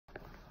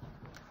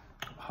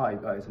Hi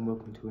guys, and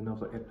welcome to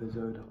another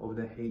episode of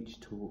the H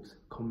Talks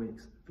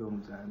Comics,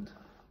 Films and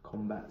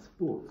Combat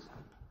Sports.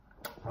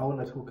 I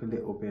want to talk a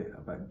little bit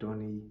about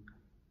Donnie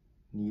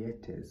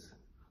Nietes.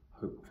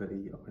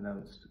 Hopefully I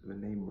pronounced the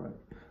name right.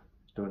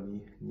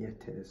 Donnie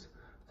Nietes.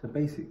 So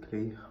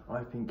basically,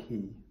 I think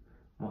he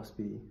must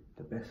be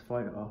the best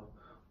fighter,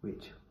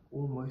 which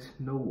almost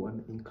no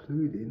one,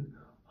 including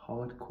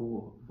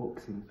hardcore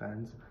boxing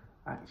fans,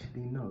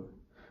 actually know.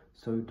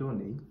 So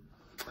Donnie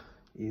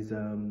is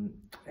a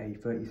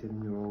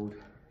 37-year-old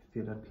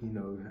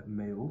Filipino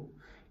male.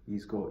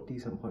 He's got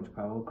decent punch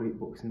power, great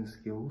boxing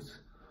skills,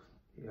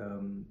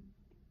 and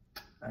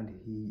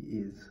he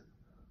is,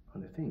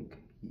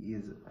 he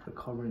is the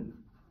current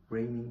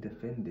reigning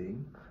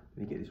defending,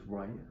 let me get this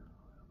right,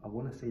 I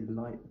want to say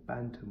light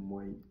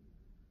bantamweight.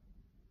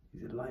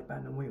 Is it light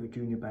bantamweight or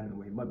junior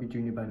bantamweight? It might be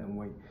junior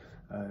bantamweight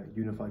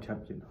unified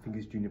champion. I think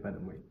it's junior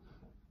bantamweight.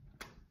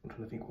 I'm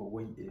trying to think what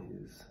weight it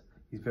is.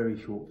 He's very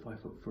short,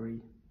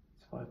 5'3".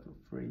 5'3",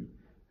 and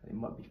it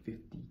might be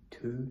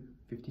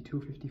 52 or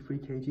 53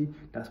 kg.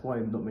 That's why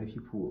not many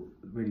people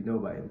really know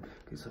about him,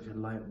 because he's such a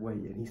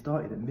lightweight. And he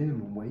started at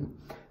minimum weight,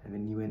 and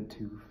then he went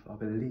to, I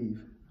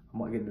believe, I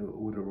might get the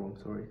order wrong,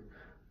 sorry,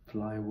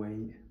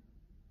 flyweight,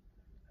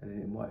 and then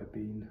it might have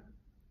been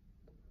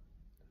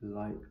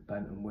light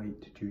bantamweight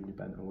to junior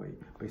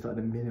bantamweight. But it's like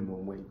the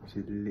minimum weight, which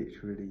is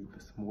literally the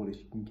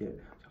smallest you can get,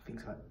 which I think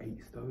is like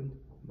 8 stone.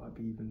 Might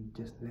be even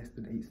just less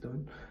than 8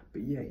 stone.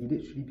 But yeah, he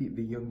literally beat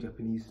the young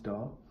Japanese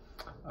star.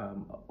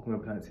 I'm going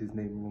to pronounce his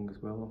name wrong as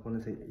well. I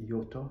want to say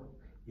Iota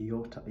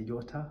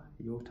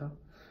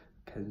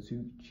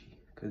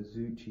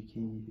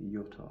Kazuchiki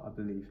Iota, I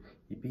believe.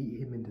 He beat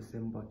him in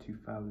December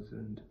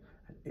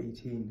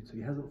 2018. So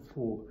he hasn't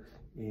fought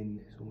in,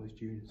 it's almost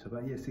June, so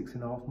about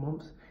 6.5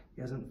 months.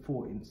 He hasn't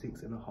fought in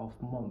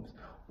 6.5 months.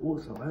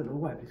 Also, I don't know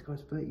why, this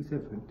guy's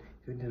 37.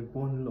 He only had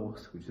 1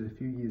 loss, which was a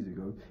few years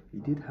ago. He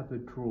did have a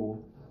draw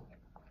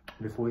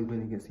before his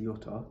win against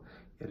Iota.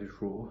 He had a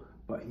draw,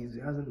 but he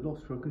hasn't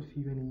lost for a good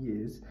few many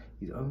years.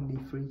 He's only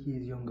 3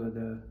 years younger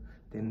than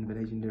the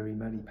legendary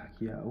Manny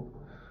Pacquiao.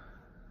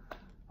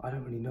 I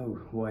don't really know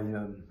why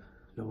no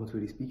one's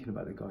really speaking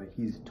about the guy.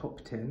 He's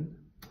top 10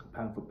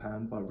 pound for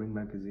pound by Ring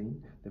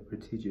Magazine, the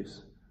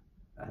prestigious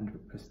and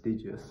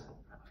prestigious.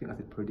 I think I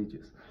said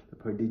prodigious. The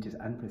prodigious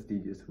and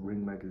prestigious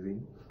Ring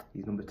Magazine.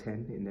 He's number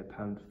 10 in their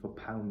pound for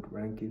pound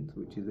rankings,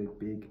 which is a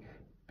big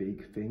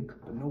thing.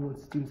 But no one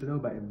seems to know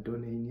about him,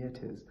 Donnie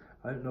Nietes.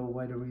 I don't know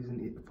why the reason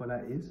for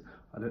that is.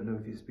 I don't know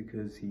if it's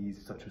because he's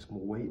such a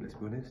small weight, let's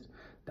be honest.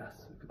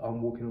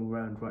 I'm walking all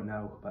around right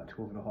now about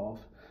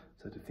 12.5.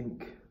 So to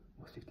think,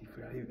 what's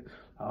 53?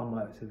 I'm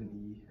like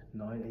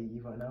 79, 80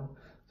 right now.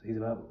 So he's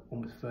about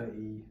almost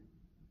 30.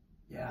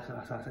 Yeah,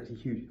 that's actually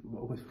huge.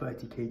 Almost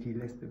 30 kg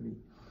less than me.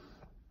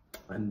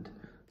 And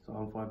so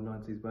I'm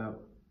 5'9", so he's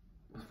about,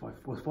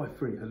 what's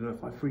 5'3"? I don't know,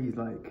 5'3" is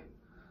like,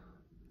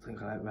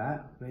 something like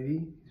that,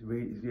 maybe. He's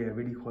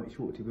really quite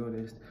short, to be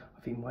honest.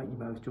 I think Mikey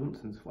Mouse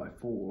Johnson's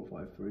 5'4" or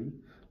 5'3",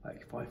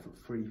 like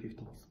 5'3",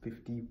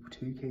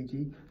 52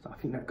 kg. So I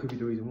think that could be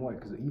the reason why,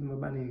 because even when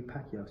Manny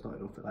Pacquiao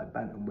started off at like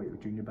bantamweight or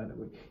junior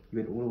bantamweight, he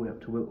went all the way up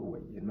to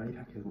welterweight. And Manny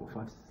Pacquiao's what,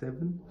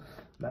 5'7",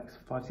 max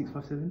 5'6",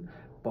 5'7",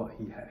 but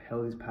he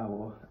held his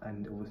power,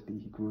 and obviously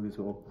he grew as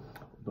well,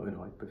 not in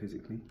height but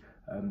physically.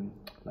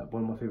 Like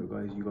one of my favourite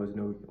guys, you guys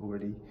know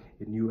already,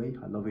 Inoue.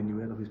 I love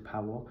Inoue, I love his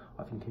power.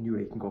 I think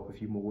Inoue can go up a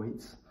few more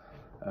weights.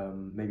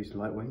 Maybe it's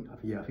lightweight. I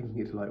think he can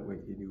get to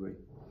lightweight Inoue.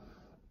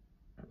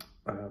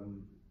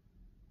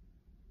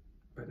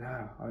 But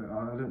nah, I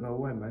don't know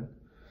why, man.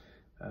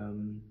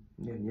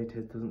 Yeah,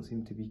 Nietes doesn't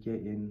seem to be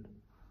getting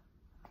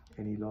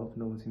any love.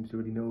 No one seems to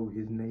really know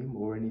his name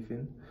or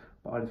anything.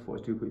 But I just thought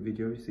I'd do a quick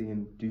video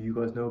seeing, do you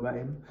guys know about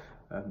him?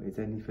 Is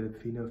there any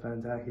Filipino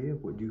fans out here?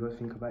 What do you guys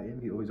think about him?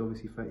 He's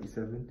obviously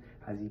 37.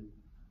 Has he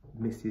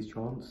missed his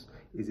chance?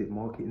 Is it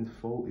marketing's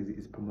fault? Is it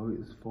his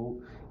promoter's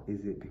fault?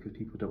 Is it because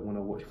people don't want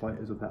to watch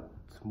fighters of that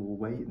small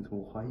weight and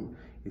small height?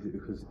 Is it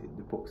because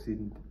the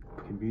boxing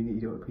community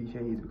don't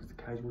appreciate it? Is it because the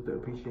casuals don't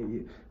appreciate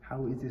it?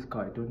 How is this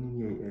guy, Donnie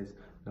Nietes,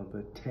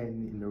 number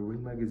 10 in the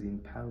Ring Magazine,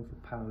 pound for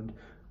pound?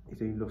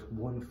 He's only lost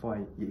 1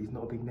 fight, yet he's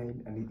not a big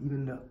name, and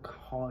even the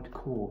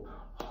hardcore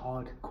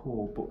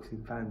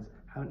boxing fans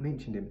haven't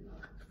mentioned him.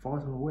 As far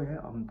as I'm aware,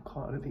 I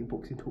don't think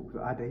Boxing Talk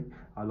with Ade.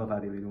 I love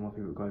Ade, he's one of my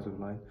favourite guys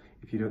online.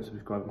 If you don't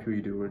subscribe, I'm sure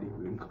you do already,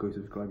 you can go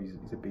subscribe, he's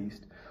a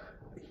beast.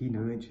 He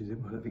never mentions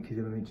him, I don't think he's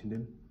ever mentioned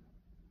him.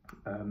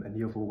 And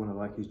the other one I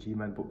like is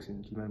G-Man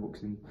Boxing. G-Man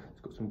Boxing has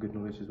got some good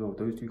knowledge as well.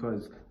 Those two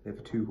guys, they're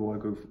the two who I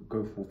go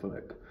for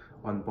like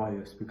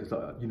unbiased, because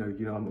you know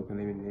I'm not going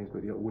to name any names,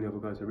 but all the other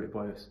guys are a bit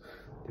biased.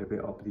 They're a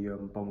bit up the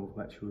bum of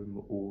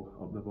Matchroom, or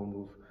up the bum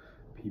of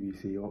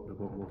PBC, or up the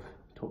bum of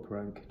Top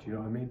Rank. Do you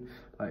know what I mean?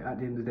 Like at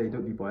the end of the day,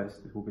 don't be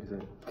biased. It's all be the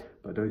same.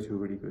 But those two are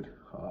really good.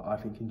 I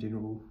think in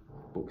general,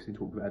 Boxing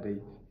Talk with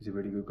Ade is a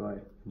really good guy,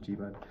 and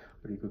G-Man,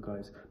 really good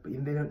guys. But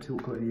even they don't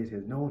talk about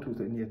Nietes. No one talks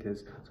about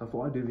Nietes. So I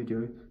thought I'd do a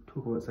video,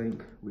 talk about something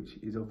which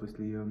is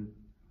obviously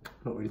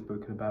not really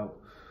spoken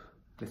about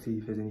let's see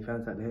if there's any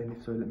fans out there, and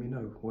if so, let me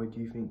know. Why do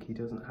you think he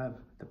doesn't have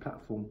the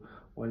platform?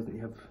 Why doesn't he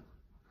have,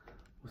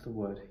 what's the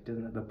word? He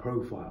doesn't have the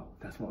profile.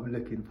 That's what I'm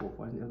looking for.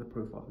 Why doesn't he have the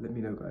profile? Let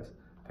me know, guys.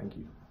 Thank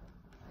you.